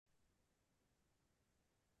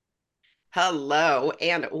Hello,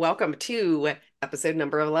 and welcome to episode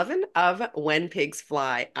number 11 of When Pigs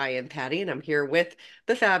Fly. I am Patty, and I'm here with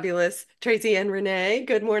the fabulous Tracy and Renee.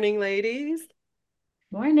 Good morning, ladies.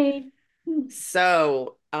 Morning.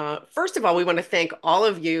 First of all, we want to thank all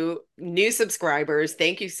of you new subscribers.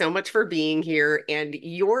 Thank you so much for being here. And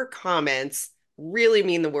your comments really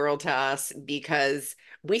mean the world to us because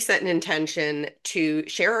we set an intention to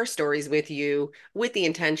share our stories with you with the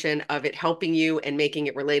intention of it helping you and making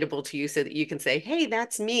it relatable to you so that you can say, hey,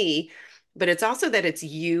 that's me. But it's also that it's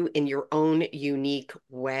you in your own unique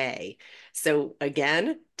way. So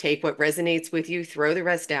again, take what resonates with you, throw the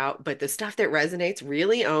rest out, but the stuff that resonates,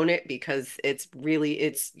 really own it because it's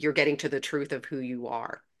you're getting to the truth of who you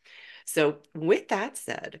are. So with that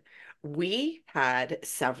said, we had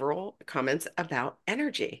several comments about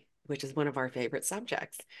energy, which is one of our favorite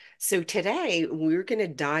subjects. So today we're going to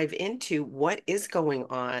dive into what is going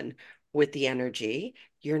on with the energy.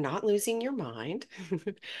 You're not losing your mind.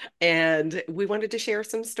 And we wanted to share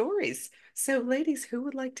some stories. So, ladies, who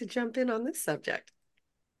would like to jump in on this subject?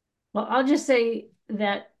 Well, I'll just say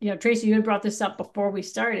that, Tracy, you had brought this up before we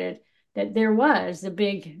started, that there was a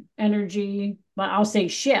big energy, well, I'll say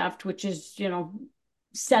shift, which is,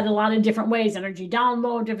 said a lot of different ways, energy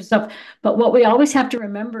download, different stuff. But what we always have to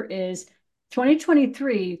remember is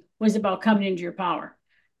 2023 was about coming into your power.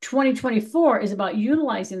 2024 is about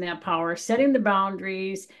utilizing that power, setting the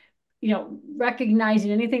boundaries,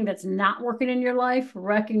 recognizing anything that's not working in your life,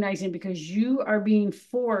 recognizing because you are being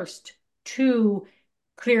forced to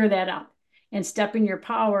clear that up and step in your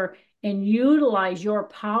power and utilize your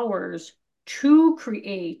powers to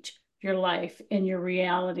create your life and your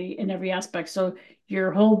reality in every aspect. So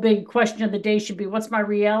your whole big question of the day should be, what's my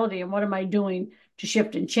reality and what am I doing to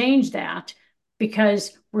shift and change that?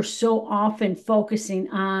 Because we're so often focusing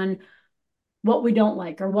on what we don't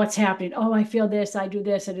like or what's happening. Oh, I feel this, I do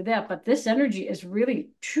this, I do that. But this energy is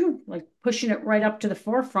really true, like pushing it right up to the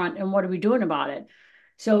forefront. And what are we doing about it?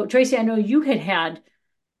 So, Tracy, I know you had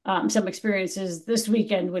some experiences this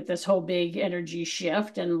weekend with this whole big energy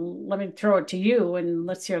shift, and let me throw it to you and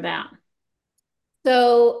let's hear that.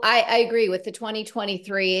 So I agree with the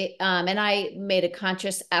 2023, and I made a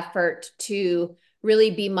conscious effort to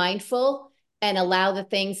really be mindful and allow the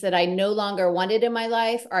things that I no longer wanted in my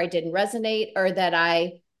life, or I didn't resonate, or that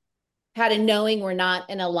I had a knowing were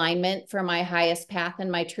not in alignment for my highest path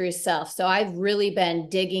and my true self. So I've really been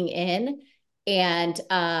digging in and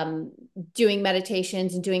doing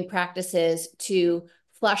meditations and doing practices to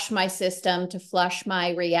flush my system, to flush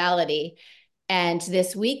my reality. And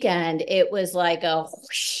this weekend, it was like a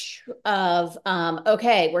whoosh of,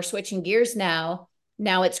 okay, we're switching gears now.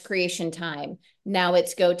 Now it's creation time. Now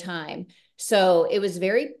it's go time. So it was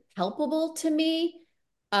very palpable to me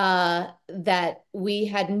that we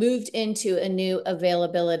had moved into a new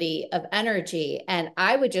availability of energy. And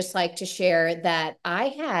I would just like to share that I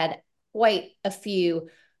had quite a few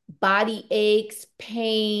body aches,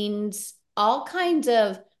 pains, all kinds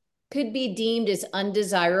of could be deemed as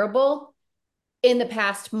undesirable in the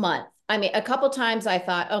past month. I mean, a couple times I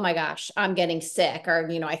thought, oh my gosh, I'm getting sick, or,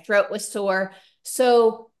 my throat was sore.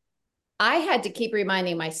 So I had to keep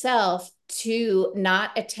reminding myself to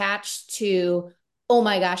not attach to, oh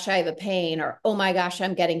my gosh, I have a pain, or oh my gosh,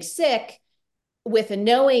 I'm getting sick, with a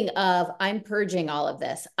knowing of I'm purging all of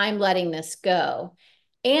this, I'm letting this go.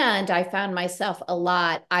 And I found myself a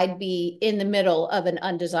lot, I'd be in the middle of an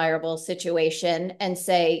undesirable situation and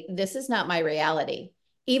say, this is not my reality,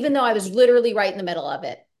 even though I was literally right in the middle of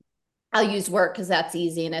it. I'll use work because that's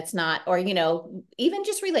easy and it's not, or, even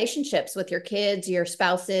just relationships with your kids, your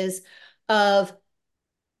spouses, of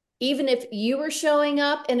even if you were showing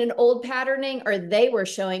up in an old patterning or they were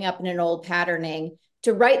showing up in an old patterning,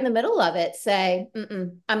 to right in the middle of it say,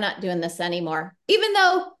 I'm not doing this anymore. Even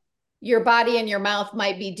though your body and your mouth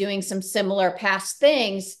might be doing some similar past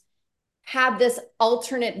things, have this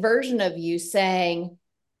alternate version of you saying,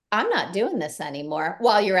 I'm not doing this anymore,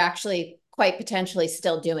 while you're actually quite potentially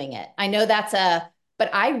still doing it. I know but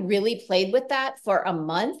I really played with that for a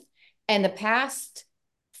month. And the past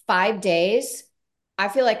 5 days, I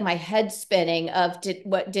feel like my head spinning of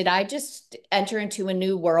did I just enter into a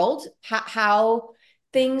new world? How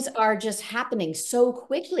things are just happening so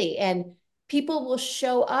quickly, and people will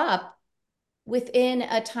show up within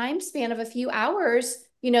a time span of a few hours.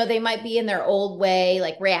 They might be in their old way,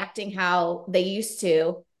 like reacting how they used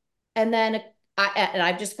to. And then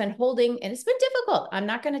I've just been holding, and it's been difficult. I'm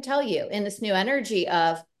not going to tell you, in this new energy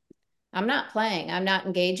of I'm not playing, I'm not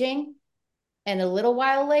engaging. And a little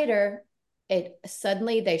while later, it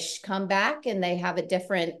suddenly they come back and they have a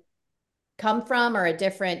different come from, or a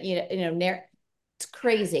different, It's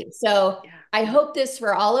crazy. So Yeah. I hope this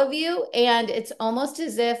for all of you. And it's almost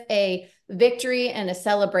as if a victory and a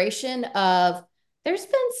celebration of there's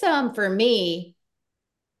been some for me,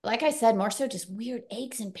 like I said, more so just weird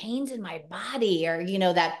aches and pains in my body, or,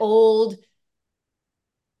 that old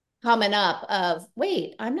coming up of,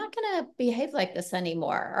 wait, I'm not going to behave like this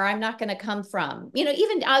anymore, or I'm not going to come from,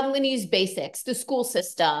 even I'm going to use basics, the school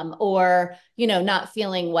system, or, not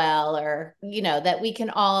feeling well, or, that we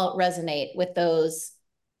can all resonate with those,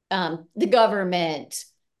 the government,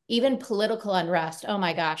 even political unrest. Oh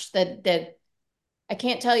my gosh, I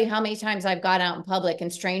can't tell you how many times I've gone out in public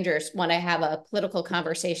and strangers want to have a political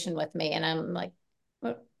conversation with me. And I'm like,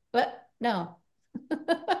 what? No.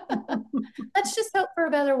 Let's just hope for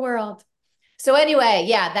a better world. So anyway,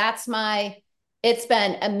 yeah, it's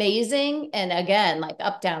been amazing. And again, like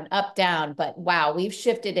up, down. But wow, we've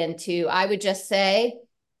shifted into, I would just say,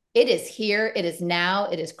 it is here. It is now.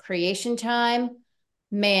 It is creation time.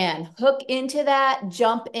 Man, hook into that,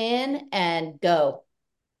 jump in and go.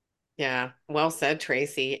 Yeah, well said,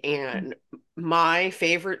 Tracy. And my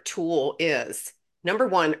favorite tool is number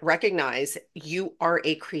one, recognize you are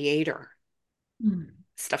a creator. Mm.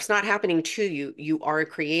 Stuff's not happening to you. You are a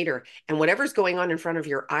creator. And whatever's going on in front of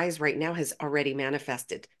your eyes right now has already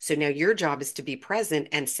manifested. So now your job is to be present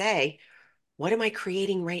and say, what am I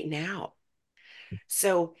creating right now?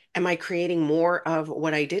 So, am I creating more of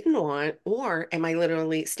what I didn't want, or am I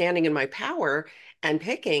literally standing in my power and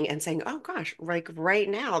picking and saying, oh gosh, like right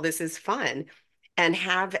now, this is fun, and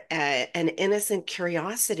have an innocent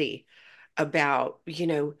curiosity about,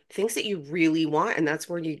 things that you really want. And that's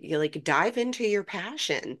where you like dive into your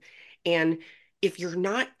passion. And if you're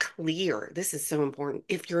not clear, this is so important.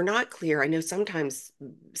 If you're not clear, I know sometimes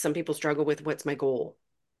some people struggle with what's my goal,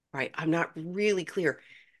 right? I'm not really clear.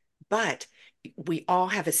 But we all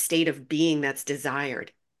have a state of being that's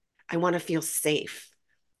desired. I want to feel safe.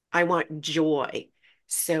 I want joy.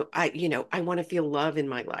 So I want to feel love in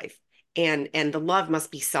my life. And the love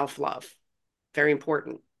must be self-love. Very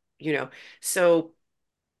important, you know. So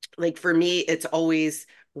like for me, it's always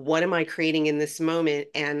what am I creating in this moment?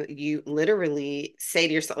 And you literally say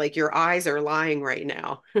to yourself, like your eyes are lying right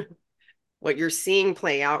now, what you're seeing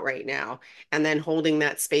play out right now, and then holding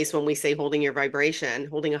that space. When we say holding your vibration,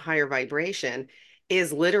 holding a higher vibration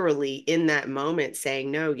is literally in that moment saying,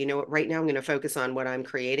 no, you know what, right now I'm going to focus on what I'm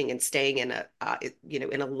creating and staying in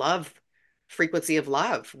in a love frequency of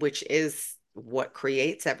love, which is what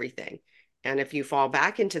creates everything. And if you fall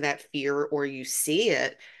back into that fear or you see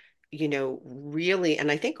it, really, and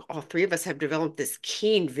I think all three of us have developed this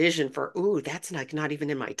keen vision for, ooh, that's not even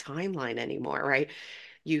in my timeline anymore, right?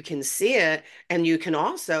 You can see it, and you can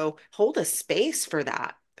also hold a space for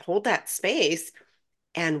that. Hold that space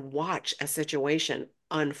and watch a situation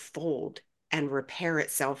unfold and repair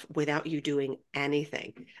itself without you doing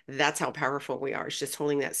anything. That's how powerful we are. It's just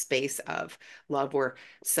holding that space of love where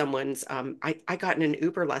someone's I got in an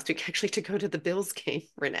Uber last week actually to go to the Bills game,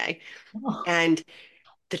 Renee. Oh. And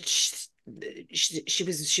the she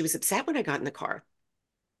was upset when I got in the car.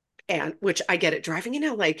 And which I get it, driving in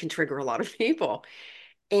LA can trigger a lot of people.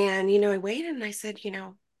 And, I waited and I said,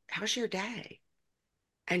 how's your day?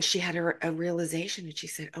 And she had a realization and she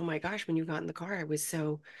said, oh my gosh, when you got in the car, I was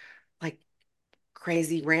so like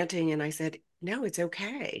crazy ranting. And I said, no, it's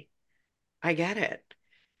okay. I get it.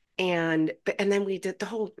 And then we did the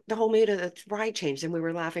whole mood of the ride changed and we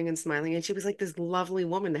were laughing and smiling. And she was like this lovely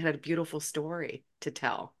woman that had a beautiful story to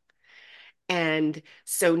tell. And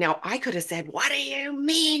so now I could have said, what do you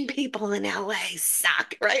mean people in LA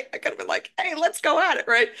suck? Right? I could have been like, hey, let's go at it,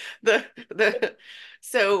 right? The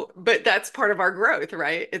but that's part of our growth,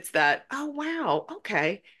 right? It's that, oh wow,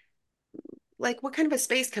 okay. Like what kind of a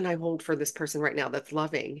space can I hold for this person right now that's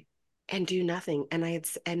loving and do nothing?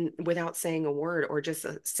 And without saying a word or just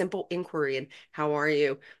a simple inquiry and how are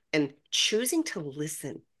you? And choosing to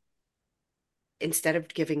listen instead of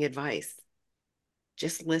giving advice.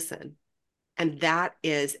 Just listen. And that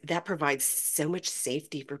provides so much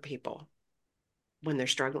safety for people when they're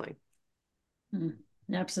struggling. Mm,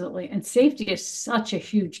 absolutely. And safety is such a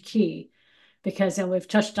huge key because, and we've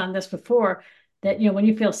touched on this before, that, when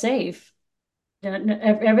you feel safe,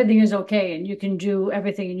 everything is okay and you can do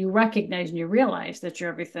everything and you recognize and you realize that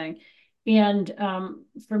you're everything. And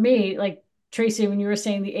for me, like Tracy, when you were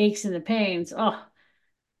saying the aches and the pains, oh,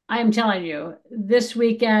 I'm telling you, this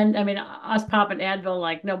weekend, I mean, us popping Advil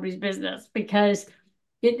like nobody's business because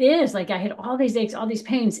it is like I had all these aches, all these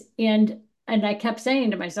pains, and I kept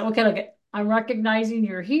saying to myself, okay, look, I'm recognizing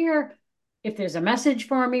you're here. If there's a message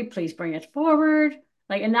for me, please bring it forward.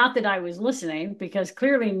 Like, and not that I was listening because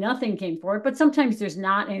clearly nothing came forward, but sometimes there's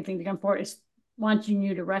not anything to come forward. It's wanting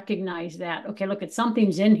you to recognize that, okay, look, at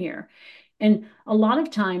something's in here. And a lot of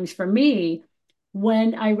times for me,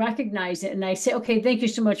 when I recognize it and I say, okay, thank you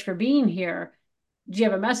so much for being here. Do you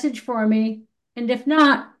have a message for me? And if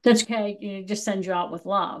not, that's okay. You just send you out with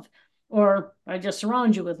love, or I just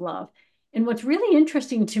surround you with love. And what's really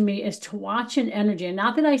interesting to me is to watch an energy, and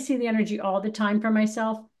not that I see the energy all the time for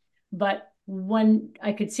myself, but when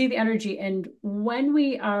I could see the energy and when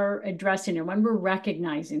we are addressing it, when we're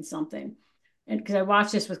recognizing something, and because I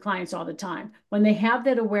watch this with clients all the time, when they have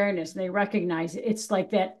that awareness and they recognize it, it's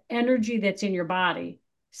like that energy that's in your body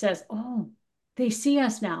says, oh, they see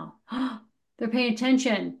us now. They're paying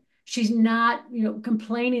attention. She's not,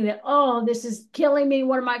 complaining that, oh, this is killing me.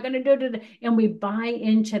 What am I going to do? And we buy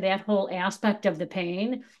into that whole aspect of the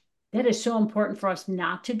pain. That is so important for us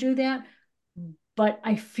not to do that. But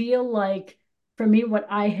I feel like for me, what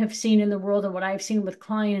I have seen in the world and what I've seen with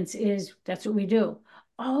clients is that's what we do.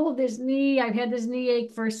 Oh, this knee, I've had this knee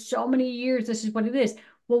ache for so many years. This is what it is.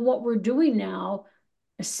 Well, what we're doing now,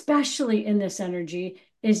 especially in this energy,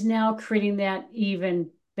 is now creating that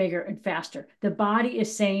even bigger and faster. The body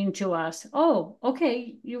is saying to us, oh,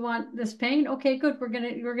 okay, you want this pain? Okay, good. We're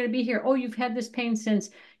gonna be here. Oh, you've had this pain since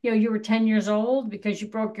you were 10 years old because you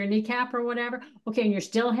broke your kneecap or whatever. Okay, and you're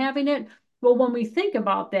still having it. Well, when we think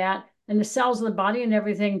about that, and the cells of the body and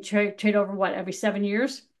everything trade over what, every 7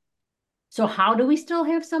 years? So how do we still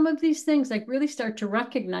have some of these things? Like really start to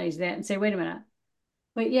recognize that and say, wait a minute.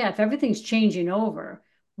 But yeah, if everything's changing over,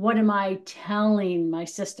 what am I telling my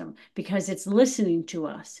system? Because it's listening to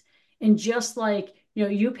us. And just like,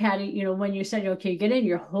 you, Patty, when you said, okay, get in,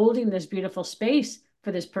 you're holding this beautiful space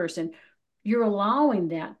for this person. You're allowing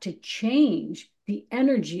that to change the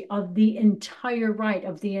energy of the entire right,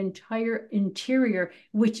 of the entire interior,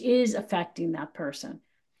 which is affecting that person.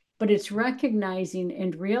 But it's recognizing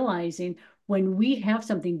and realizing when we have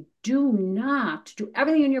something, do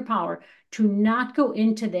everything in your power to not go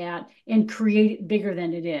into that and create it bigger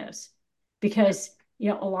than it is. Because, a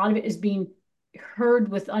lot of it is being heard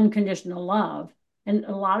with unconditional love. And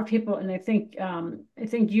a lot of people, and I think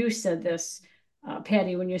you said this,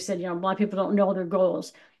 Patty, when you said, a lot of people don't know their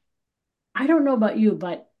goals. I don't know about you,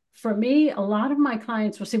 but for me, a lot of my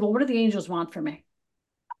clients will say, well, what do the angels want for me?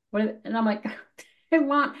 And I'm like, I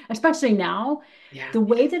want, especially now, Yeah. the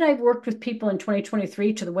way that I've worked with people in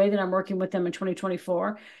 2023 to the way that I'm working with them in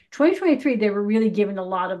 2024, 2023, they were really given a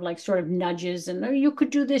lot of like sort of nudges and, oh, you could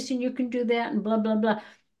do this and you can do that and blah, blah, blah.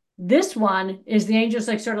 This one is the angels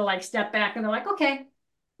like sort of like step back and they're like, okay,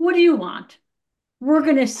 what do you want? We're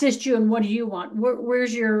going to assist you in what do you want?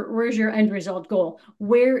 Where's your end result goal?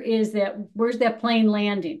 Where's that plane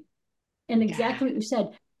landing? And Yeah. exactly what you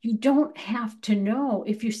said, you don't have to know.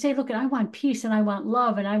 If you say, look, I want peace and I want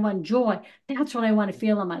love and I want joy, that's what I want to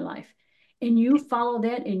feel in my life. And you follow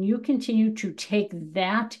that and you continue to take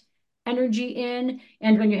that energy in.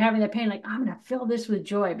 And when you're having that pain, like, I'm going to fill this with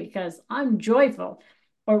joy because I'm joyful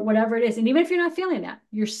or whatever it is. And even if you're not feeling that,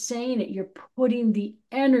 you're saying it, you're putting the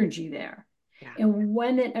energy there. Yeah. And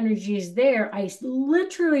when that energy is there, I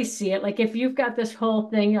literally see it. Like if you've got this whole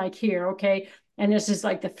thing like here, okay, and this is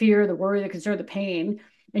like the fear, the worry, the concern, the pain.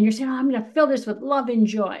 And you're saying, oh, I'm going to fill this with love and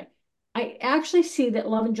joy. I actually see that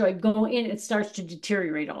love and joy go in, it starts to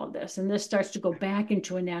deteriorate all of this. And this starts to go back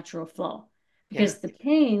into a natural flow Yeah. because the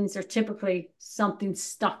pains are typically something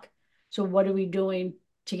stuck. So what are we doing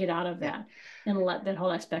to get out of Yeah. that and let that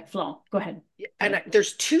whole aspect flow? Go ahead, And Patty.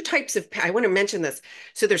 there's two types of, I want to mention this.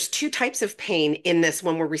 So there's two types of pain in this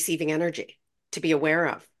when we're receiving energy to be aware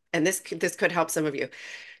of. And this could help some of you.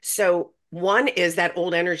 So one is that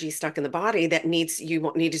old energy stuck in the body that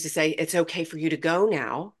needed to say, it's okay for you to go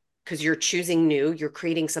now because you're choosing new, you're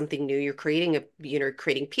creating something new, you're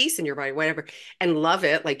creating peace in your body, whatever, and love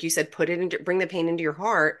it. Like you said, bring the pain into your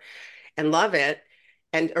heart and love it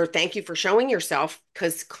and or thank you for showing yourself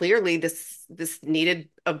because clearly this needed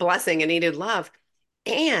a blessing and needed love.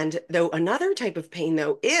 And though another type of pain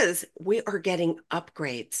though is we are getting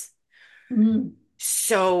upgrades. Mm.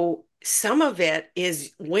 So some of it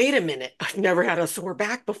is, wait a minute, I've never had a sore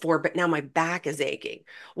back before, but now my back is aching.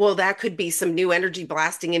 Well, that could be some new energy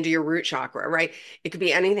blasting into your root chakra, right? It could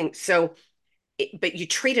be anything. So but you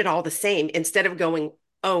treat it all the same instead of going,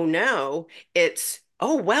 oh no, it's,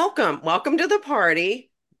 oh, welcome to the party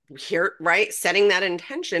here, right? Setting that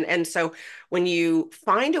intention. And so when you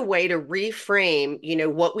find a way to reframe,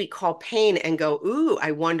 what we call pain and go, ooh,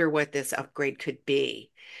 I wonder what this upgrade could be.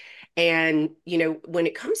 And, when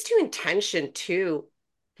it comes to intention too,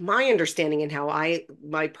 my understanding and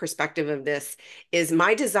my perspective of this is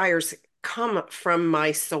my desires come from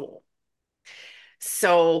my soul.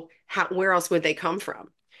 So where else would they come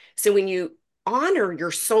from? So when you honor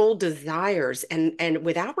your soul desires, and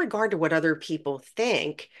without regard to what other people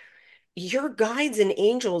think, your guides and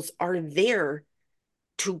angels are there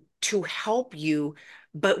to help you,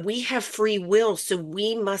 but we have free will, so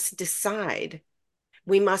we must decide.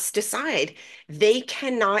 We must decide. They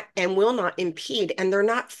cannot and will not impede, and they're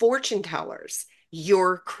not fortune tellers.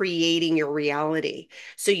 You're creating your reality.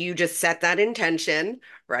 So you just set that intention,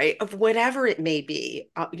 right, of whatever it may be.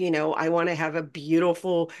 I want to have a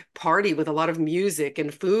beautiful party with a lot of music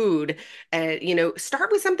and food. And,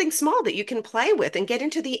 start with something small that you can play with and get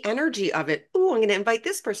into the energy of it. Oh, I'm going to invite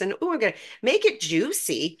this person. Oh, I'm going to make it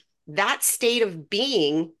juicy. That state of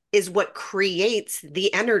being is what creates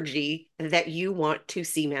the energy that you want to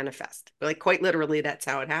see manifest. Like quite literally, that's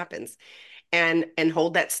how it happens. And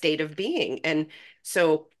hold that state of being. And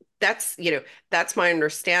so that's my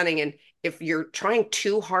understanding. And if you're trying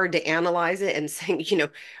too hard to analyze it and saying,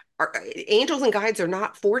 angels and guides are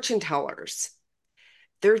not fortune tellers.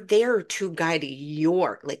 They're there to guide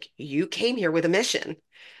like you came here with a mission.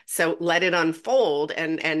 So let it unfold.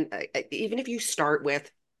 And even if you start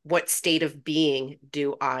with what state of being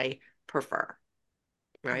do I prefer,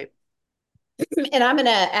 right? And I'm going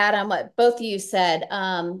to add on what both of you said,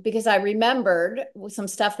 because I remembered some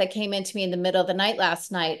stuff that came into me in the middle of the night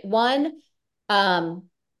last night. One,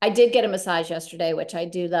 I did get a massage yesterday, which I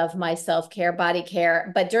do love, my self-care, body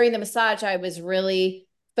care. But during the massage, I was really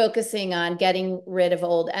focusing on getting rid of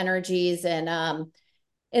old energies. And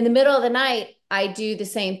in the middle of the night, I do the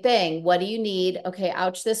same thing. What do you need? Okay,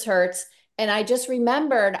 ouch, this hurts. And I just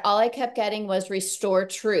remembered all I kept getting was restore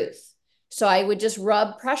truth. So I would just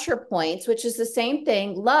rub pressure points, which is the same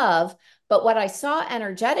thing, love. But what I saw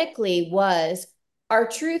energetically was our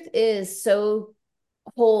truth is so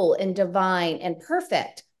whole and divine and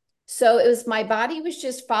perfect. So it was my body was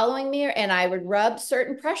just following me, and I would rub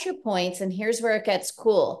certain pressure points. And here's where it gets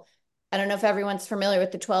cool. I don't know if everyone's familiar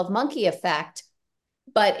with the 12 monkey effect,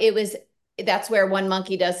 but that's where one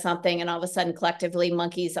monkey does something, and all of a sudden, collectively,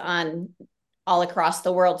 monkeys on all across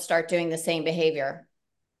the world start doing the same behavior.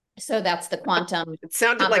 So that's the quantum It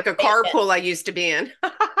sounded like a conversation. carpool I used to be in.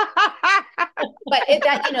 But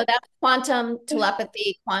that's quantum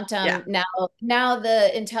telepathy, Yeah. quantum. Now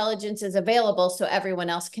the intelligence is available so everyone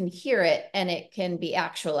else can hear it and it can be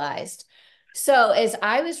actualized. So as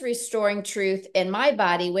I was restoring truth in my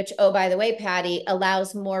body, which, oh, by the way, Patty,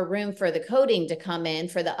 allows more room for the coding to come in,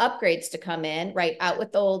 for the upgrades to come in, right? Out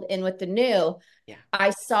with the old, in with the new. Yeah. I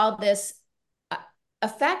saw this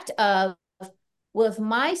effect of, well, if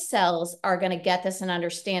my cells are going to get this and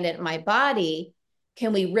understand it in my body,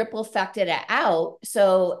 can we ripple effect it out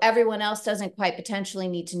so everyone else doesn't quite potentially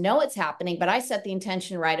need to know it's happening? But I set the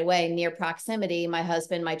intention right away, near proximity, my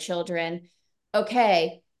husband, my children.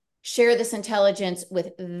 Okay, share this intelligence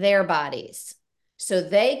with their bodies so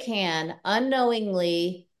they can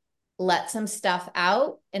unknowingly let some stuff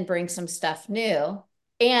out and bring some stuff new.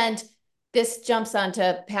 And this jumps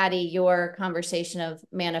onto, Patty, your conversation of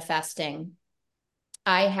manifesting.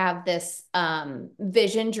 I have this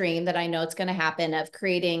vision dream that I know it's going to happen, of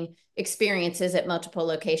creating experiences at multiple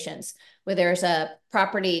locations, where there's a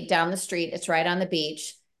property down the street. It's right on the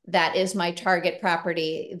beach. That is my target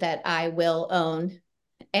property that I will own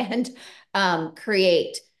and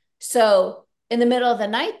create. So in the middle of the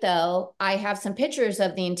night, though, I have some pictures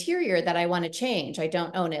of the interior that I want to change. I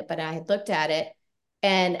don't own it, but I had looked at it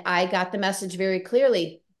and I got the message very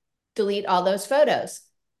clearly: delete all those photos.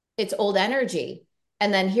 It's old energy.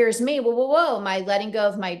 And then here's me, whoa, whoa, whoa, my letting go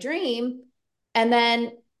of my dream. And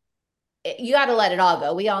then you got to let it all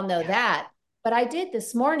go. We all know that. But I did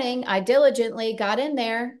this morning. I diligently got in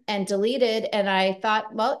there and deleted. And I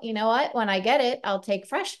thought, well, you know what? When I get it, I'll take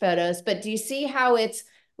fresh photos. But do you see how it's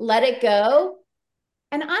let it go?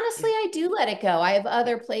 And honestly, I do let it go. I have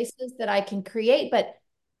other places that I can create, but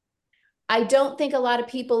I don't think a lot of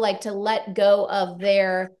people like to let go of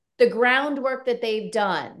the groundwork that they've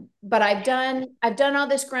done. But I've done all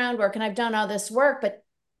this groundwork and I've done all this work, but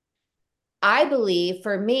I believe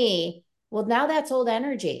for me, well, now that's old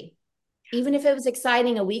energy. Even if it was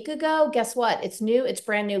exciting a week ago, guess what? It's new, it's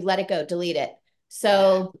brand new, let it go, delete it. Yeah.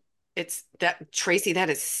 So It's that, Tracy, that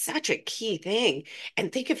is such a key thing.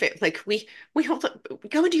 And think of it like we hold up,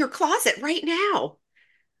 go into your closet right now.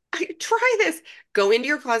 Try this. Go into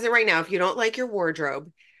your closet right now. If you don't like your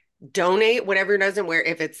wardrobe, donate whatever doesn't wear.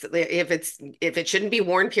 If it shouldn't be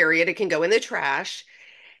worn, period, it can go in the trash,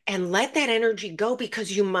 and let that energy go,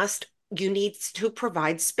 because you need to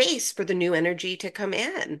provide space for the new energy to come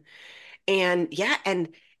in. And yeah, and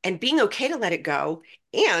being okay to let it go.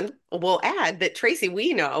 And we'll add that, Tracy,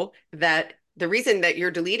 we know that the reason that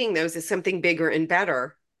you're deleting those is something bigger and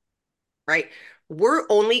better, right? we're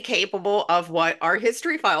only capable of what our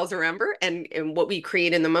history files remember and what we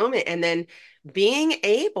create in the moment. And then being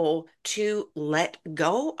able to let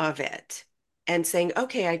go of it and saying,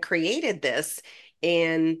 okay, I created this,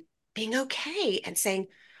 and being okay and saying,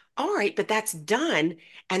 all right, but that's done.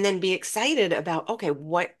 And then be excited about, okay,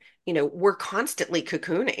 what, we're constantly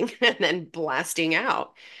cocooning and then blasting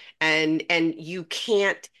out. And you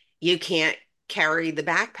can't carry the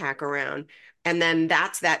backpack around. And then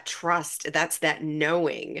that's that trust, that's that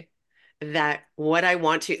knowing that what I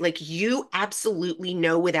want to, like, you absolutely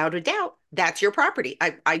know without a doubt that's your property.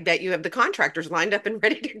 I bet you have the contractors lined up and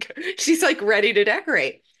ready to go. She's like ready to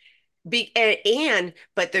decorate. But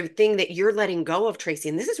the thing that you're letting go of, Tracy,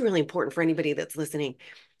 and this is really important for anybody that's listening,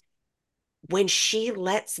 when she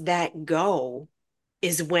lets that go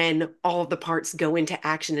is when all the parts go into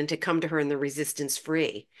action and to come to her in the resistance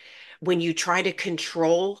free. When you try to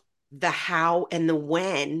control the how and the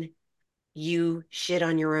when, you shit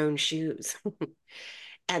on your own shoes.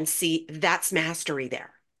 And see, that's mastery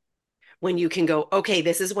there. When you can go, okay,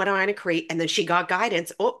 this is what I want to create. And then she got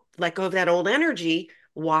guidance. Oh, let go of that old energy.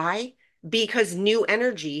 Why? Because new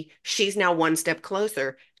energy, she's now one step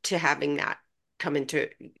closer to having that come into,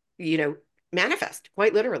 you know, manifest,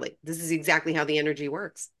 quite literally. This is exactly how the energy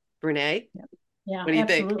works. Renee, Yeah, yeah, what do you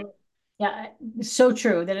think? absolutely. Yeah, so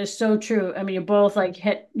true. That is so true. I mean, you both like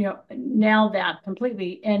hit, nailed that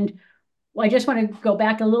completely. And well, I just want to go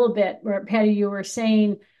back a little bit where Patty, you were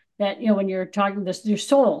saying that, when you're talking this, your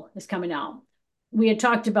soul is coming out. We had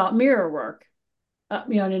talked about mirror work,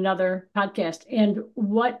 in another podcast. And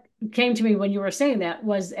what came to me when you were saying that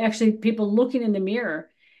was actually people looking in the mirror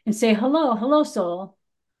and say, hello, hello, soul.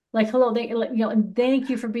 Like, hello, and thank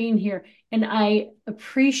you for being here. And I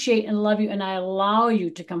appreciate and love you, and I allow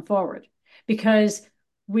you to come forward, because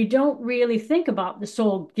we don't really think about the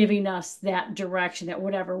soul giving us that direction, that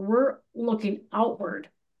whatever. We're looking outward.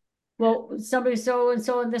 Well, somebody so and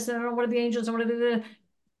so and this and what are the angels and what are the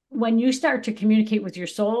when you start to communicate with your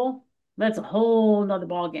soul, that's a whole nother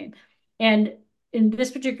ballgame. And in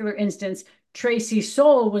this particular instance, Tracy's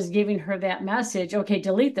soul was giving her that message. Okay,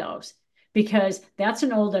 delete those, because that's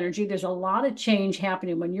an old energy. There's a lot of change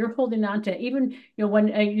happening when you're holding on to, even,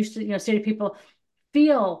 when I used to, say to people,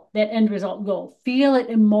 feel that end result goal, feel it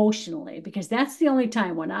emotionally, because that's the only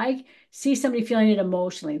time when I see somebody feeling it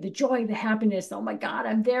emotionally, the joy, the happiness, oh my God,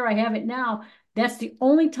 I'm there, I have it now. That's the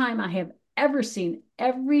only time I have ever seen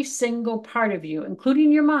every single part of you,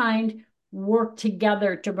 including your mind, work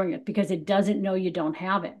together to bring it, because it doesn't know you don't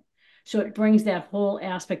have it. So it brings that whole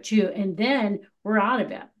aspect to you. And then we're out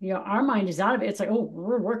of it. Our mind is out of it. It's like, oh,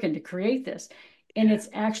 we're working to create this. And it's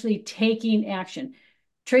actually taking action.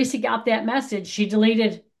 Tracy got that message. She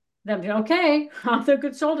deleted them. Okay, I'm the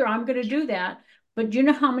good soldier. I'm going to do that. But you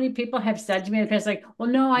know how many people have said to me in the past, like, well,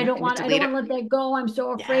 no, I'm not going to I don't delete want it. to let that go. I'm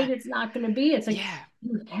so Yeah. afraid it's not going to be. It's like, Yeah.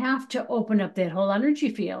 you have to open up that whole energy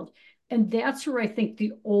field. And that's where I think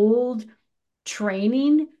the old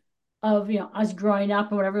training of, us growing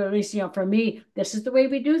up or whatever, at least, for me, this is the way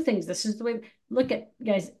we do things. This is the way, look at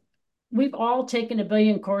guys, we've all taken a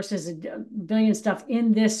billion courses, a billion stuff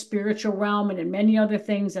in this spiritual realm and in many other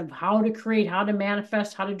things of how to create, how to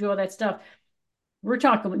manifest, how to do all that stuff. We're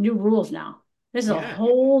talking about new rules now. This is a Yeah.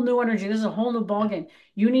 whole new energy. This is a whole new ballgame.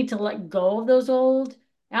 You need to let go of those old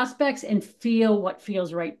aspects and feel what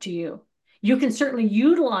feels right to you. You can certainly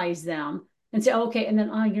utilize them and say, okay, and then,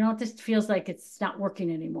 oh, you know what, this feels like it's not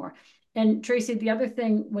working anymore. And Tracy, the other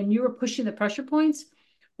thing, when you were pushing the pressure points,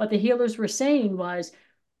 what the healers were saying was,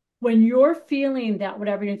 when you're feeling that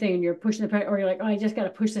whatever you're thinking, you're pushing the pressure, or you're like, oh, I just got to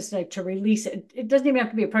push this, like, to release it. It doesn't even have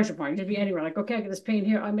to be a pressure point. It can be anywhere. Like, okay, I got this pain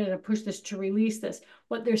here. I'm going to push this to release this.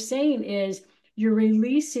 What they're saying is you're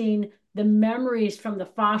releasing the memories from the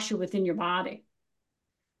fascia within your body.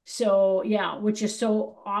 So yeah, which is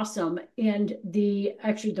so awesome. And the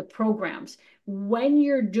programs, when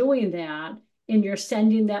you're doing that and you're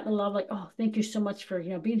sending that love, like, oh, thank you so much for,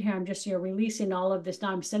 being here. I'm just, releasing all of this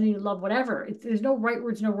now. I'm sending you love, whatever. There's no right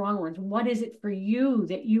words, no wrong words. What is it for you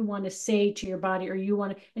that you want to say to your body, or you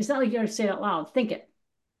want to, it's not like you have to say it out loud, think it.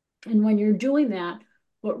 And when you're doing that,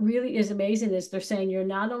 what really is amazing is they're saying you're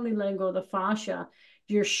not only letting go of the fascia,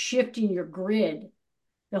 you're shifting your grid,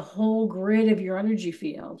 the whole grid of your energy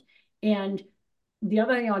field. And the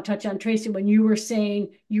other thing I want to touch on, Tracy, when you were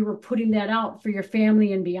saying you were putting that out for your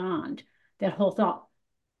family and beyond, that whole thought.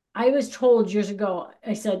 I was told years ago,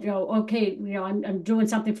 I said, okay, I'm doing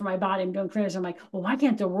something for my body, I'm doing prayers. I'm like, well, why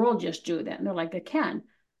can't the world just do that? And they're like, they can.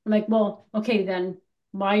 I'm like, well, okay, then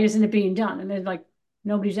why isn't it being done? And they're like,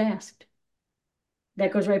 nobody's asked.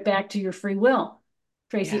 That goes right back to your free will,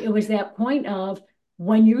 Yeah. Tracy. It was that point of,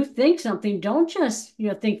 when you think something, don't just,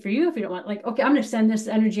 think for you if you don't want, like, okay, I'm going to send this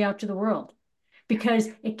energy out to the world because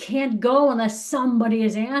it can't go unless somebody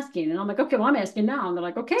is asking. And I'm like, okay, well, I'm asking now. And they're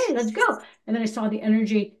like, okay, let's go. And then I saw the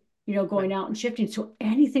energy, going Right. out and shifting. So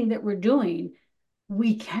anything that we're doing,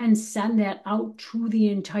 we can send that out to the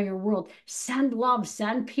entire world. Send love,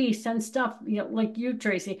 send peace, send stuff, like you,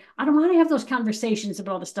 Tracy. I don't want to have those conversations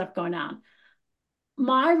about all the stuff going on.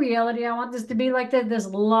 My reality, I want this to be like that, this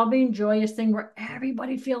loving, joyous thing where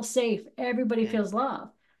everybody feels safe, everybody Yeah. feels love.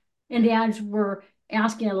 And Yeah. as we're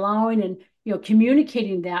asking, allowing, and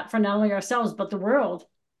communicating that for not only ourselves but the world,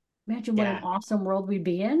 imagine what an Yeah. awesome world we'd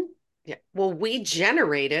be in. Yeah. Well, we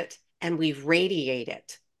generate it and we radiate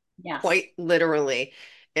it Yes. quite literally.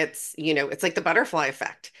 It's like the butterfly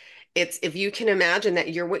effect. It's if you can imagine that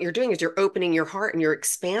what you're doing is you're opening your heart and you're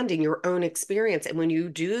expanding your own experience. And when you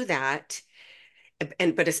do that,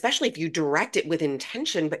 but especially if you direct it with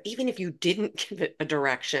intention, but even if you didn't give it a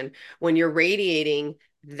direction, when you're radiating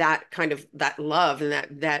that kind of that love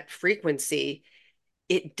and that frequency,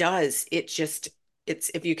 it's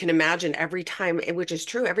if you can imagine every time, which is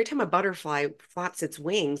true, every time a butterfly flaps its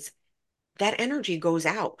wings, that energy goes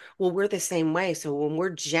out. Well, we're the same way. So when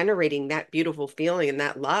we're generating that beautiful feeling and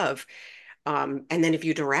that love, and then if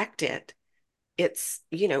you direct it, it's,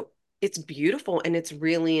 it's beautiful and it's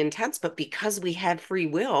really intense. But because we have free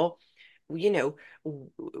will, you know,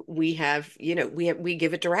 we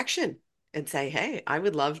give it direction and say, hey, I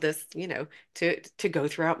would love this, to go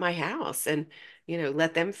throughout my house and,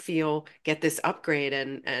 let them get this upgrade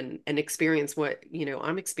and experience what,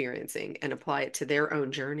 I'm experiencing and apply it to their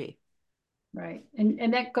own journey. Right.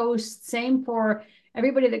 And that goes same for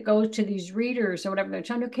everybody that goes to these readers or whatever. They're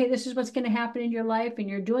telling, okay, this is what's going to happen in your life. And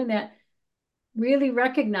you're doing that. Really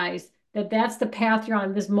recognize that that's the path you're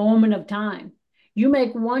on this moment of time. You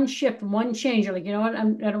make one shift, one change. You're like, you know what? I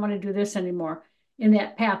don't want to do this anymore in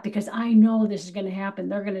that path because I know this is going to happen.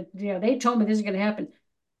 They're going to, they told me this is going to happen.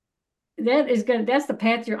 That's the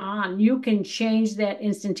path you're on. You can change that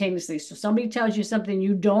instantaneously. So somebody tells you something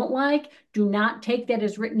you don't like, do not take that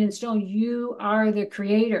as written in stone. You are the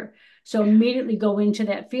creator. So immediately go into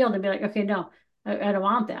that field and be like, okay, no, I don't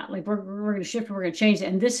want that. Like we're going to shift, we're going to change it.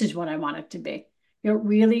 And this is what I want it to be.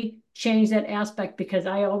 Really change that aspect because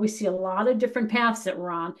I always see a lot of different paths that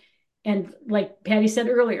we're on. And like Patty said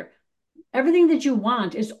earlier, everything that you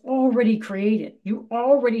want is already created. You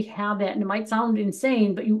already have that. And it might sound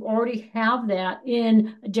insane, but you already have that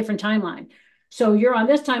in a different timeline. So you're on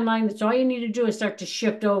this timeline. That's all you need to do is start to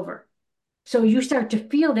shift over. So you start to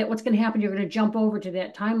feel that what's going to happen, you're going to jump over to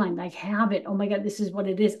that timeline. Like, have it. Oh my God, this is what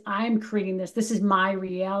it is. I'm creating this. This is my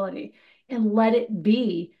reality. And let it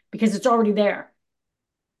be because it's already there.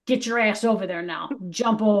 Get your ass over there now.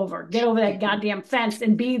 Jump over. Get over that goddamn fence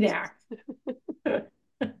and be there.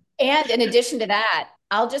 And in addition to that,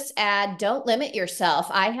 I'll just add, don't limit yourself.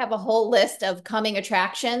 I have a whole list of coming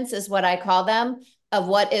attractions, is what I call them, of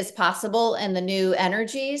what is possible and the new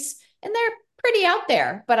energies. And they're pretty out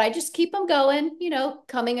there, but I just keep them going,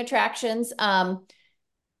 coming attractions. Don't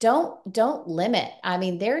limit. I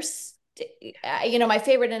mean, there's, my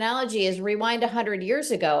favorite analogy is rewind 100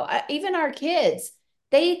 years ago. Even our kids,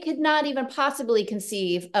 they could not even possibly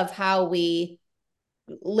conceive of how we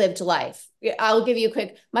lived life. I'll give you a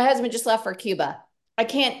quick, my husband just left for Cuba.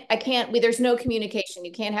 There's no communication.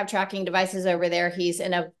 You can't have tracking devices over there. He's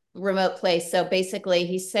in a remote place. So basically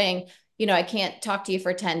he's saying, I can't talk to you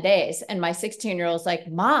for 10 days. And my 16-year-old's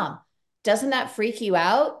like, Mom, doesn't that freak you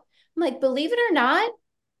out? I'm like, believe it or not,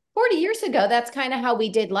 40 years ago, that's kind of how we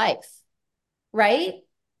did life, right?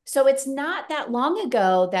 So it's not that long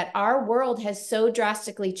ago that our world has so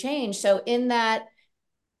drastically changed. So in that,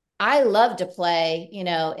 I love to play,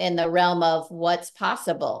 in the realm of what's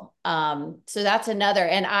possible. So that's another.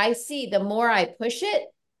 And I see the more I push it,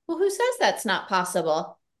 well, who says that's not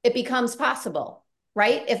possible? It becomes possible,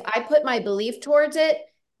 right? If I put my belief towards it,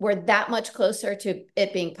 we're that much closer to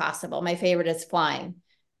it being possible. My favorite is flying.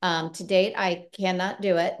 To date, I cannot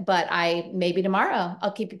do it, but maybe tomorrow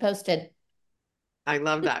I'll keep you posted. I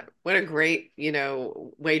love that. What a great,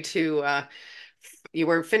 way to you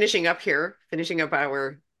were finishing up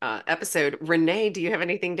our episode. Renee, do you have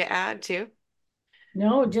anything to add too?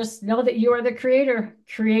 No, just know that you are the creator.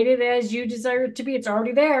 Create it as you desire it to be. It's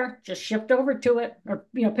already there. Just shift over to it or,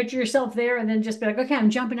 picture yourself there and then just be like, okay, I'm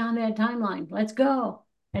jumping on that timeline. Let's go.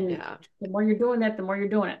 And Yeah, the more you're doing that, the more you're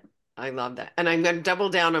doing it. I love that. And I'm going to double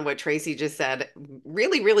down on what Tracy just said.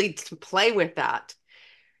 Really, really to play with that.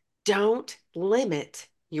 Don't limit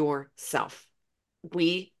yourself.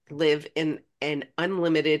 We live in an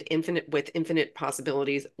infinite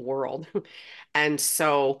possibilities world. And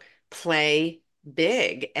so play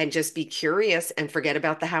big and just be curious and forget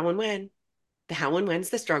about the how and when. The how and when's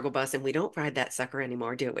the struggle bus, and we don't ride that sucker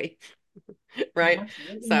anymore, do we? Right?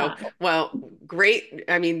 Absolutely So, not. well, great.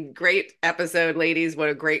 I mean, great episode, ladies. What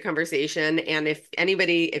a great conversation. And if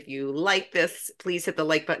anybody, if you like this, please hit the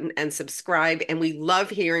like button and subscribe. And we love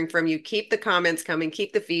hearing from you. Keep the comments coming,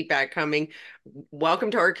 keep the feedback coming.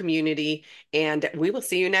 Welcome to our community, and we will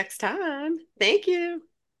see you next time. Thank you.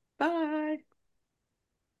 Bye.